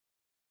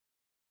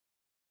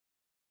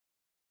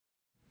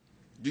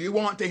Do you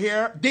want to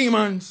hear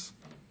demons?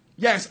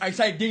 Yes, I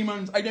say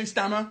demons. I didn't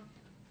stammer.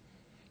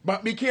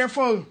 But be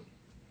careful.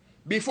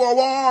 Be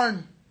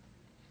forewarned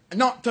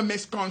not to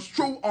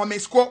misconstrue or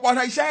misquote what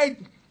I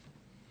said.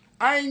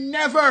 I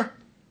never,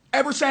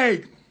 ever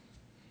said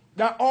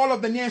that all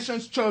of the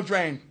nation's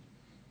children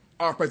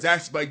are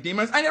possessed by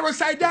demons. I never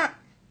said that.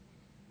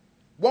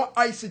 What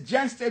I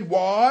suggested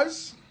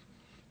was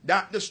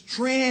that the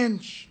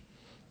strange,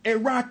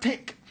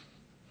 erratic,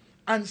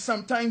 and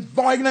sometimes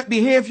violent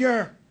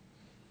behavior,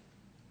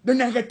 the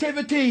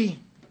negativity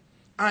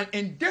and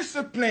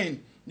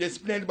indiscipline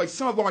displayed by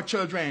some of our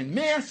children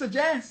may I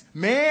suggest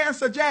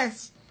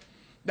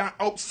that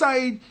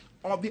outside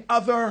of the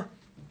other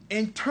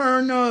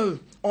internal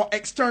or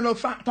external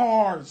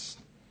factors,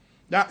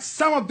 that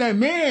some of them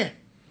may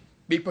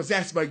be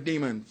possessed by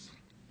demons.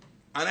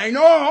 And I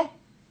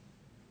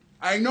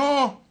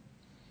know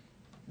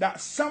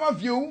that some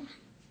of you,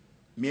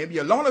 maybe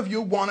a lot of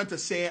you, wanted to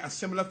say a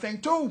similar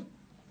thing too.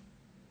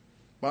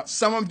 But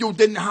some of you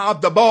didn't have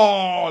the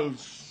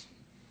balls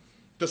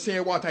to say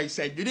what I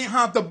said. You didn't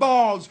have the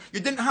balls. You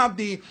didn't have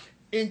the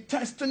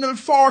intestinal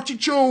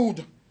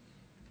fortitude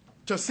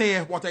to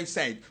say what I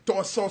said, to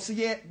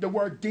associate the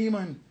word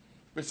demon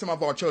with some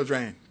of our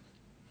children.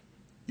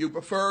 You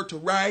prefer to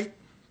write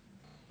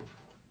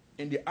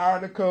in the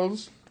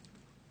articles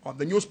of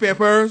the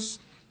newspapers,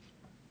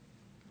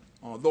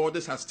 although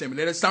this has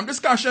stimulated some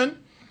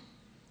discussion,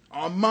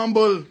 or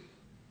mumble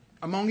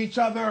among each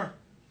other,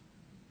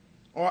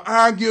 or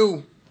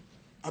argue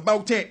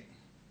about it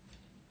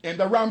in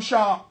the rum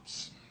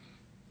shops,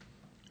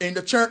 in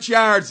the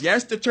churchyards,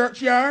 yes, the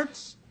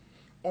churchyards,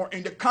 or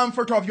in the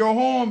comfort of your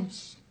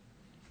homes,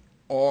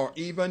 or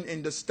even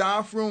in the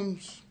staff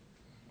rooms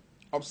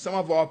of some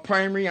of our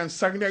primary and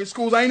secondary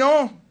schools. I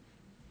know.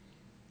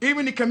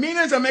 Even the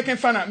comedians are making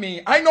fun at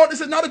me. I know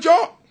this is not a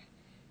joke.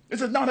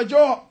 This is not a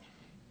joke.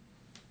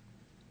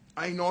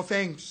 I know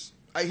things.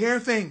 I hear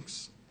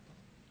things.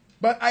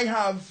 But I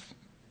have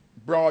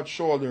broad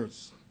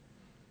shoulders.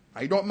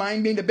 I don't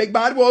mind being the big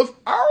bad wolf.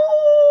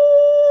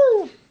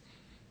 Ow!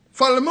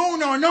 Full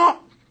moon or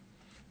not,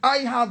 I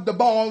have the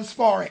balls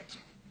for it.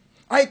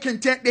 I can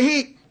take the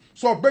heat.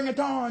 So bring it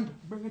on.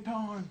 Bring it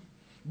on.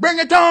 Bring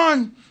it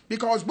on.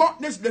 Because what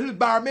this little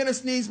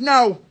Barbados needs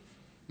now,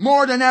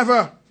 more than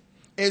ever,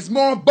 is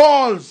more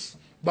balls,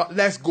 but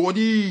less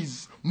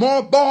goodies.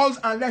 More balls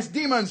and less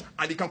demons.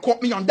 And you can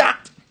quote me on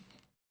that.